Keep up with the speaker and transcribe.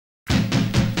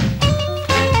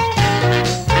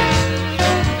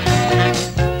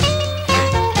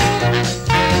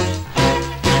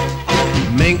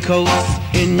coats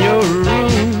in your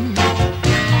room,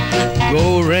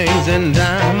 gold rings and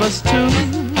diamonds too,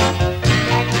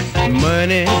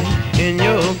 money in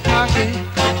your pocket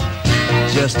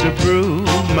just to prove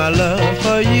my love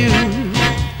for you.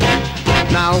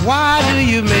 Now why do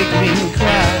you make me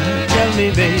cry? Tell me,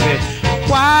 baby,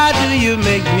 why do you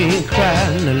make me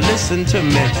cry? Now listen to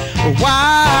me. Why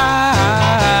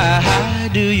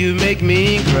do you make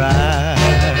me cry?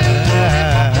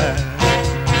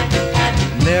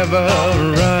 Never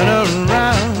run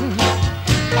around,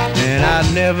 and I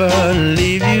never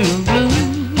leave you blue.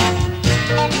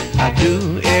 I do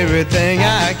everything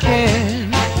I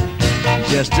can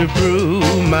just to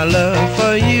prove my love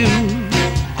for you.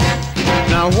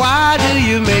 Now why do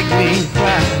you make me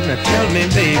cry? Now tell me,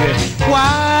 baby,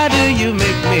 why do you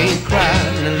make me cry?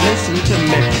 Now listen to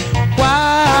me.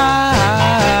 Why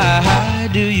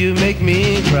do you make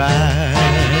me cry?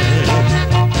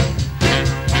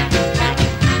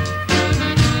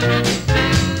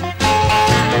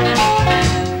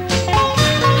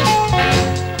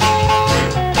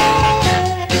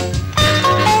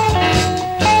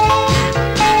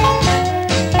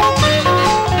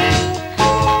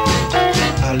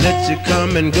 Let you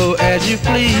come and go as you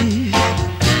please,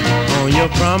 on your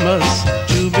promise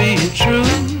to be true.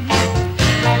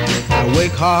 I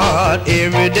work hard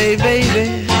every day,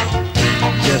 baby,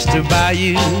 just to buy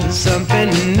you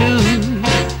something new.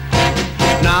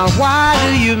 Now why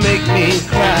do you make me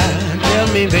cry? Tell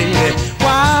me, baby,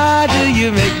 why do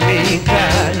you make me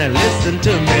cry? Now listen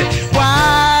to me.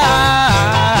 Why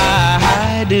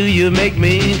do you make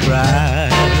me cry?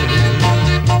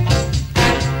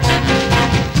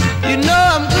 You know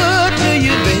I'm good to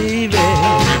you, baby,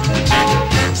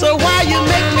 so why you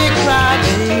make me cry,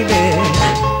 baby?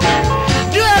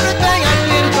 Do everything I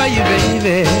can for you,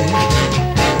 baby.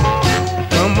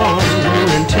 Come on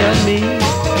and tell me.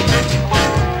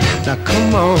 Now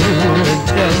come on and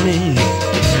tell me.